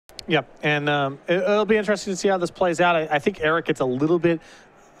Yep, and it'll be interesting to see how this plays out. I think Erik gets a little bit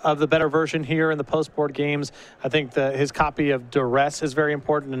of the better version here in the post-board games. I think his copy of Duress is very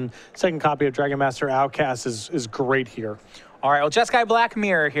important, and second copy of Dragon Master Outcast is great here. All right, well, Jeskai Black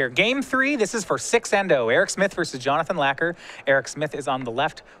Mirror here. Game 3, this is for 6 endo. Erik Smith versus Jonathan Lacker. Erik Smith is on the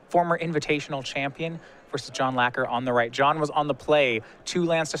left, former Invitational champion, versus John Lacker on the right. John was on the play. 2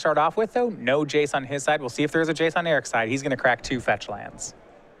 lands to start off with, though. No Jace on his side. We'll see if there's a Jace on Erik's side. He's going to crack 2 fetch lands.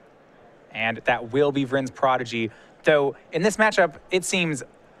 And that will be Vryn's Prodigy. Though, in this matchup, it seems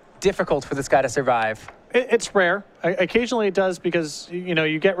difficult for this guy to survive. It's rare. Occasionally it does because, you know,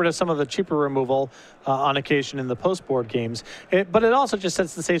 you get rid of some of the cheaper removal on occasion in the post-board games. But it also just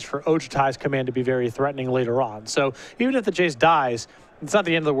sets the stage for Ojutai's command to be very threatening later on. So even if the Jace dies, it's not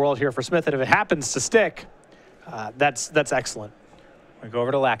the end of the world here for Smith. And if it happens to stick, that's excellent. We go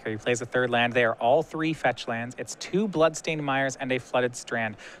over to Lacker. He plays a 3rd land. They are all 3 fetch lands. It's 2 Bloodstained Mires and a Flooded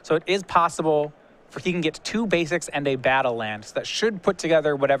Strand. So it is possible he can get 2 basics and a battle land. So that should put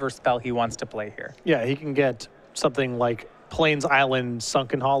together whatever spell he wants to play here. Yeah, he can get something like Plains Island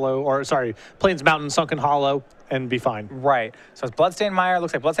Sunken Hollow, or sorry, Plains Mountain Sunken Hollow, and be fine. Right. So it's Bloodstained Mire.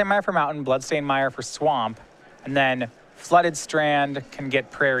 Looks like Bloodstained Mire for Mountain, Bloodstained Mire for Swamp, and then Flooded Strand can get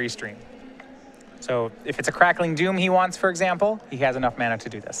Prairie Stream. So if it's a Crackling Doom he wants, for example, he has enough mana to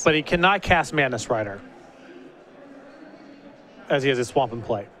do this. But he cannot cast Mantis Rider, as he has his Swamp in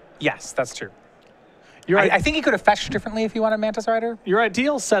play. Yes, that's true. I think he could have fetched differently if he wanted Mantis Rider. Your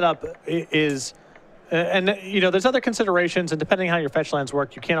ideal setup is, and you know, there's other considerations, and depending on how your fetch lands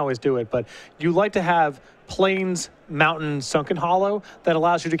work, you can't always do it, but you like to have Plains, Mountain, Sunken Hollow that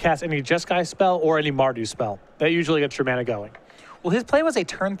allows you to cast any Jeskai spell or any Mardu spell. That usually gets your mana going. Well, his play was a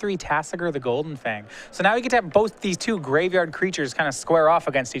turn 3 Tasigur the Golden Fang. So now we get to have both these 2 graveyard creatures kind of square off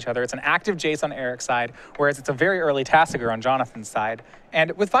against each other. It's an active Jace on Erik's side, whereas it's a very early Tasigur on Jonathan's side.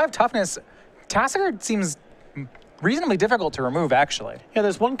 And with 5 toughness, Tasigur seems reasonably difficult to remove, actually. Yeah,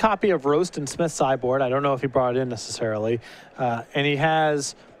 there's 1 copy of Roast in Smith's sideboard. I don't know if he brought it in necessarily. And he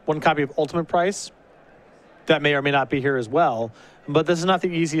has 1 copy of Ultimate Price. That may or may not be here as well. But this is not the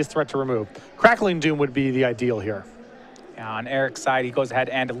easiest threat to remove. Crackling Doom would be the ideal here. Yeah, on Erik's side, he goes ahead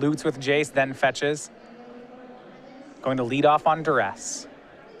and loots with Jace, then fetches. Going to lead off on Duress.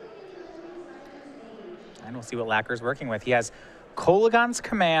 And we'll see what Lacker's working with. He has Kolaghan's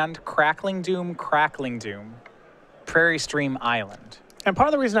Command, Crackling Doom, Prairie Stream Island. And part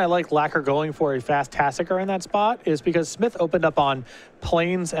of the reason I like Lacker going for a fast Tasigur in that spot is because Smith opened up on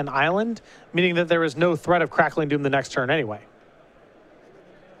Plains and Island, meaning that there is no threat of Crackling Doom the next turn anyway.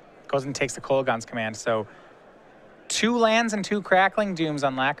 Goes and takes the Kolaghan's Command. So 2 lands and 2 Crackling Dooms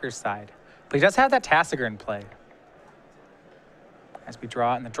on Lacker's side. But he does have that Tasigur in play. As we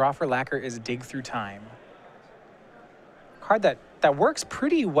draw, and the draw for Lacker is Dig Through Time. Card that works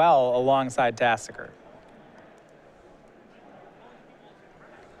pretty well alongside Tasigur.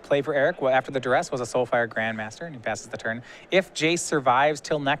 Play for Erik after the Duress was a Soulfire Grandmaster, and he passes the turn. If Jace survives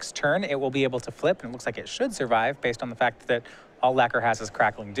till next turn, it will be able to flip, and it looks like it should survive based on the fact that all Lacker has is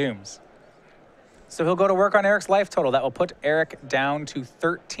Crackling Dooms. So he'll go to work on Erik's life total. That will put Erik down to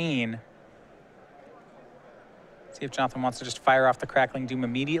 13. See if Jonathan wants to just fire off the Crackling Doom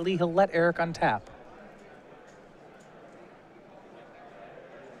immediately. He'll let Erik untap.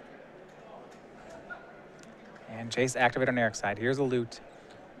 And Jace activate on Erik's side. Here's a loot.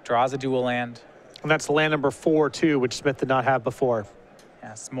 Draws a dual land. And that's land number 4, too, which Smith did not have before.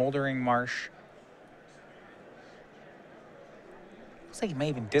 Yeah, Smoldering Marsh. Looks like he may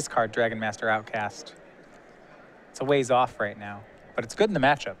even discard Dragon Master Outcast. It's a ways off right now, but it's good in the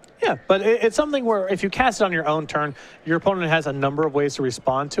matchup. Yeah, but it's something where if you cast it on your own turn, your opponent has a number of ways to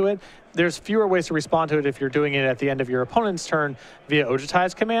respond to it. There's fewer ways to respond to it if you're doing it at the end of your opponent's turn via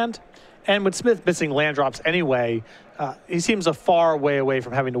Ojutai's command. And with Smith missing land drops anyway, he seems a far way away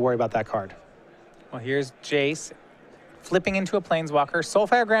from having to worry about that card. Well, here's Jace flipping into a Planeswalker.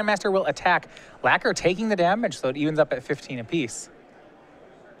 Soulfire Grandmaster will attack. Lacker taking the damage, so it evens up at 15 apiece.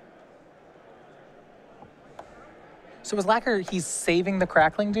 So was Lacker, he's saving the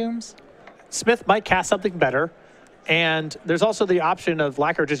Crackling Dooms? Smith might cast something better. And there's also the option of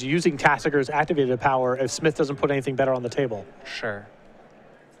Lacker just using Tasigur's activated power if Smith doesn't put anything better on the table. Sure.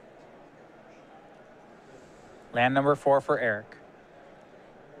 Land number 4 for Erik.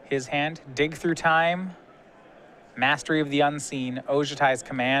 His hand, Dig Through Time, Mastery of the Unseen, Ojutai's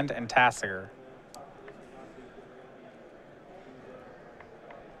Command, and Tasigur.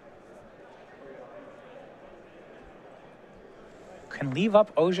 Can leave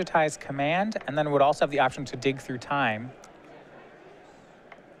up Ojutai's Command, and then would also have the option to Dig Through Time.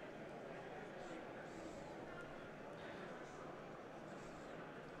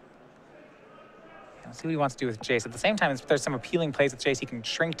 Let's see what he wants to do with Jace. At the same time, if there's some appealing plays with Jace, he can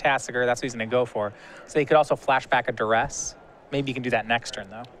shrink Tasigur. That's what he's going to go for. So he could also flash back a Duress. Maybe you can do that next turn,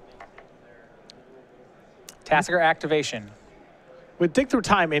 though. Tasigur activation. With Dig Through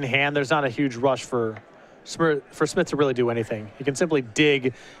Time in hand, there's not a huge rush for Smith to really do anything. He can simply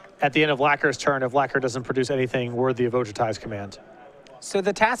dig at the end of Lacquer's turn if Lacquer doesn't produce anything worthy of Ojutai's command. So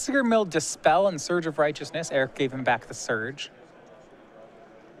the Tasigur milled Dispel and Surge of Righteousness. Erik gave him back the Surge.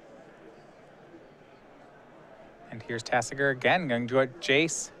 And here's Tasigur again, going to do a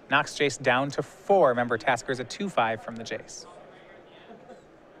Jace. Knocks Jace down to 4. Remember, Tasigur's a 2/5 from the Jace.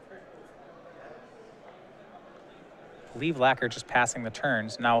 Leave Lacquer just passing the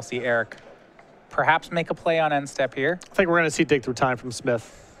turns. Now we'll see Erik perhaps make a play on end step here. I think we're going to see Dig Through Time from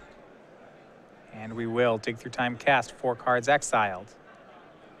Smith. And we will. Dig Through Time cast, 4 cards exiled.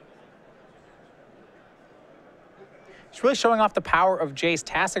 It's really showing off the power of Jace.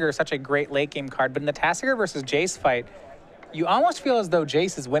 Tasigur is such a great late game card, but in the Tasigur versus Jace fight, you almost feel as though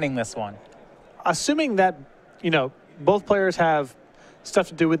Jace is winning this one. Assuming that, both players have stuff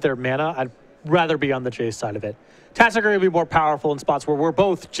to do with their mana, I'd rather be on the Jace side of it. Tasigur will be more powerful in spots where we're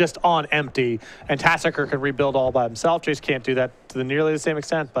both just on empty, and Tasigur can rebuild all by himself. Jace can't do that to nearly the same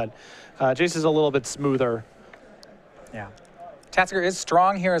extent, but Jace is a little bit smoother. Yeah. Tasigur is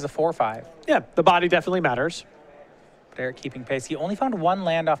strong here as a 4/5. Yeah, the body definitely matters. But Erik keeping pace. He only found 1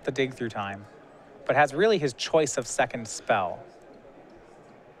 land off the Dig Through Time, but has really his choice of second spell.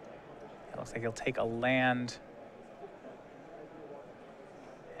 It looks like he'll take a land,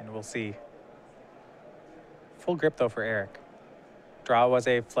 and we'll see. Full grip, though, for Erik. Draw was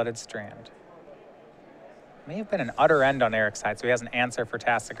a Flooded Strand. May have been an utter end on Erik's side, so he has an answer for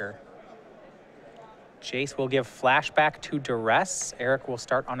Tasigur. Jace will give flashback to Duress. Erik will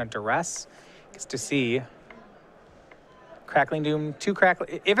start on a Duress. Gets to see Crackling Doom,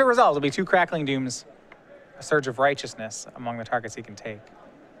 if it resolves, it'll be 2 Crackling Dooms, a Surge of Righteousness among the targets he can take.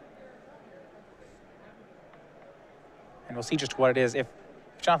 And we'll see just what it is. If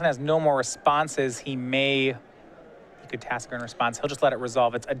Jonathan has no more responses, he could Tasigur in response. He'll just let it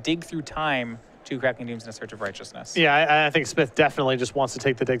resolve. It's a Dig Through Time, 2 Crackling Dooms, and a Surge of Righteousness. Yeah, I think Smith definitely just wants to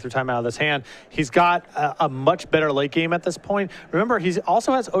take the Dig Through Time out of this hand. He's got a much better late game at this point. Remember, he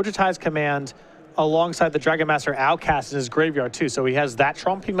also has Ojutai's command alongside the Dragon Master Outcast in his graveyard too. So he has that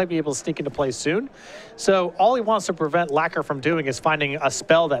trump. He might be able to sneak into play soon. So all he wants to prevent Lacquer from doing is finding a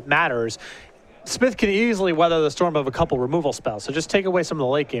spell that matters. Smith can easily weather the storm of a couple removal spells. So just take away some of the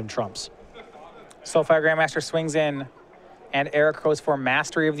late game trumps. Soulfire Grandmaster swings in, and Erik goes for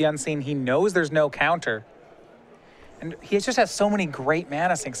Mastery of the Unseen. He knows there's no counter. And he just has so many great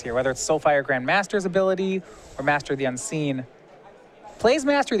mana sinks here, whether it's Soulfire Grandmaster's ability or Master of the Unseen. Plays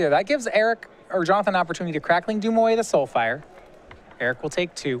Mastery there. That gives Erik or Jonathan an opportunity to Crackling Doom away the Soulfire. Erik will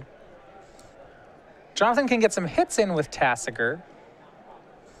take 2. Jonathan can get some hits in with Tasigur.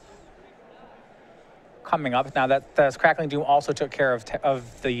 Coming up. Now that the Crackling Doom also took care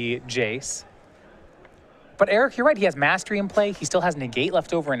of the Jace. But Erik, you're right. He has Mastery in play. He still has Negate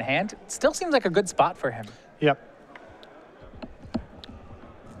left over in hand. It still seems like a good spot for him. Yep.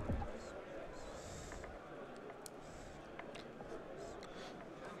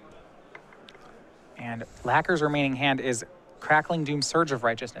 And Lacquer's remaining hand is Crackling Doom, Surge of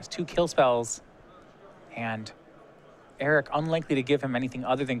Righteousness, 2 kill spells, and Erik unlikely to give him anything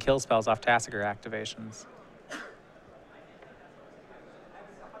other than kill spells off Tasigur activations.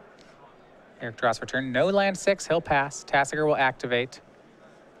 Erik draws for turn. No land 6, he'll pass. Tasigur will activate.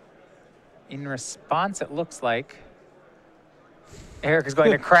 In response, it looks like Erik is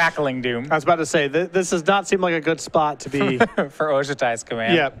going to Crackling Doom. I was about to say, this does not seem like a good spot to be. For Ojutai's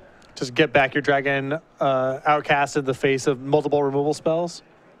command. Yeah. Just get back your Dragon Outcast in the face of multiple removal spells.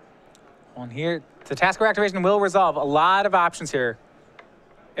 Well, and here, the Tasigur activation will resolve. A lot of options here.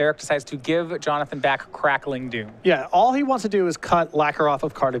 Erik decides to give Jonathan back Crackling Doom. Yeah, all he wants to do is cut Lacquer off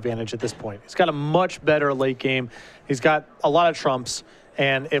of card advantage at this point. He's got a much better late game. He's got a lot of trumps.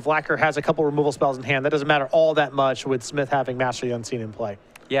 And if Lacquer has a couple removal spells in hand, that doesn't matter all that much with Smith having Master of the Unseen in play.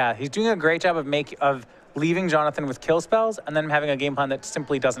 Yeah, he's doing a great job of leaving Jonathan with kill spells and then having a game plan that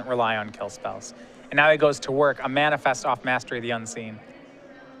simply doesn't rely on kill spells. And now he goes to work, a manifest off Mastery of the Unseen.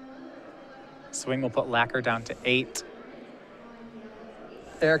 Swing will put Lacquer down to 8.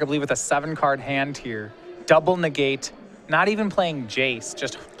 Erik, I believe, with a 7-card hand here. Double negate, not even playing Jace,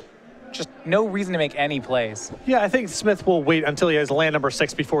 just no reason to make any plays. Yeah, I think Smith will wait until he has land number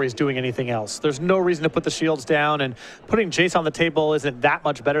 6 before he's doing anything else. There's no reason to put the shields down, and putting Jace on the table isn't that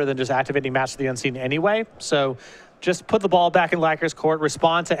much better than just activating Master of the Unseen anyway. So just put the ball back in Lacquer's court,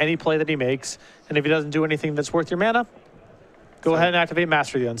 respond to any play that he makes, and if he doesn't do anything that's worth your mana, go ahead and activate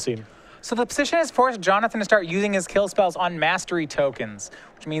Master of the Unseen. So the position has forced Jonathan to start using his kill spells on mastery tokens,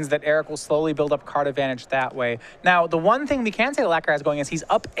 which means that Erik will slowly build up card advantage that way. Now, the one thing we can say Lacquer has going is he's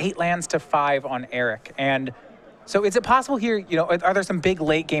up 8 lands to 5 on Erik. And so is it possible here, you know, are there some big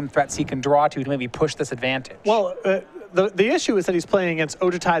late game threats he can draw to maybe push this advantage? Well, the issue is that he's playing against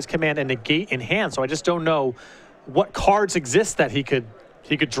Ojutai's command and negate in hand, so I just don't know what cards exist that he could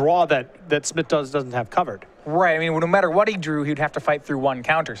draw that Smith doesn't have covered. Right. I mean, no matter what he drew, he'd have to fight through one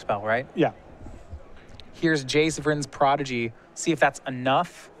counter spell, right? Yeah. Here's Jace Vryn's Prodigy. See if that's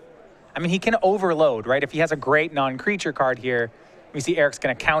enough. I mean, he can overload, right? If he has a great non-creature card here, we see Erik's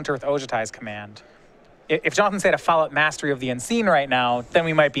going to counter with Ojutai's command. If Jonathan's had a follow-up Mastery of the Unseen right now, then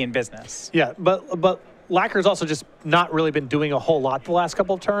we might be in business. Yeah, but Lacquer's also just not really been doing a whole lot the last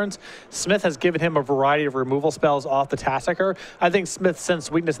couple of turns. Smith has given him a variety of removal spells off the Tassiker. I think Smith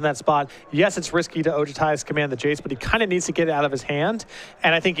sensed weakness in that spot. Yes, it's risky to Ojutai's command the Jace, but he kind of needs to get it out of his hand.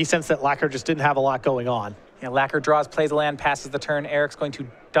 And I think he sensed that Lacquer just didn't have a lot going on. Yeah, Lacquer draws, plays a land, passes the turn. Erik's going to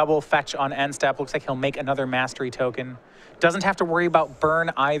double fetch on end step. Looks like he'll make another Mastery token. Doesn't have to worry about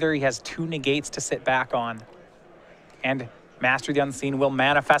burn either. He has 2 negates to sit back on. And Mastery of the Unseen will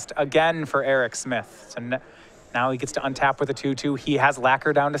manifest again for Erik Smith. So now he gets to untap with a 2/2. He has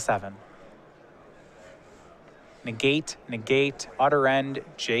Lacquer down to 7. Negate, negate, utter end,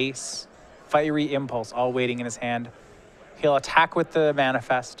 Jace, Fiery Impulse, all waiting in his hand. He'll attack with the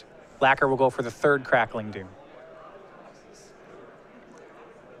manifest. Lacquer will go for the 3rd Crackling Doom.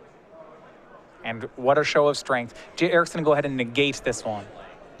 And what a show of strength. Erik's going to go ahead and negate this one.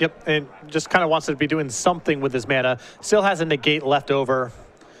 Yep, and just kind of wants to be doing something with his mana. Still has a negate left over.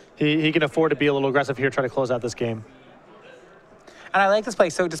 He can afford to be a little aggressive here, try to close out this game. And I like this play.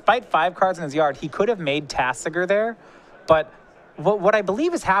 So despite 5 cards in his yard, he could have made Tassiger there. But what I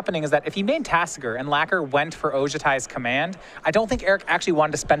believe is happening is that if he made Tassiger and Lacquer went for Ojutai's command, I don't think Erik actually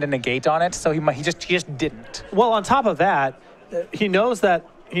wanted to spend a negate on it, so he just didn't. Well, on top of that, he knows that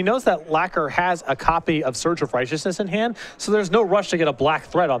Lacquer has a copy of Surge of Righteousness in hand, so there's no rush to get a black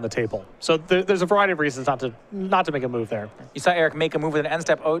threat on the table. So there's a variety of reasons not to make a move there. You saw Erik make a move with an end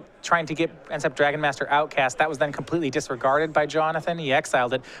step, trying to get end step Dragon Master Outcast. That was then completely disregarded by Jonathan. He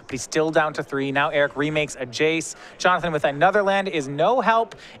exiled it, but he's still down to 3. Now Erik remakes a Jace. Jonathan with another land is no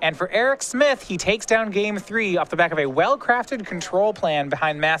help, and for Erik Smith, he takes down game 3 off the back of a well-crafted control plan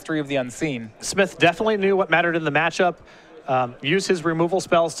behind Mastery of the Unseen. Smith definitely knew what mattered in the matchup. Use his removal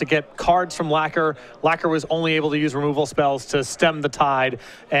spells to get cards from Lacquer. Lacquer was only able to use removal spells to stem the tide,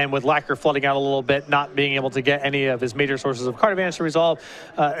 and with Lacquer flooding out a little bit, not being able to get any of his major sources of card advantage to resolve,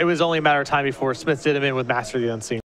 it was only a matter of time before Smith did him in with Master of the Unseen.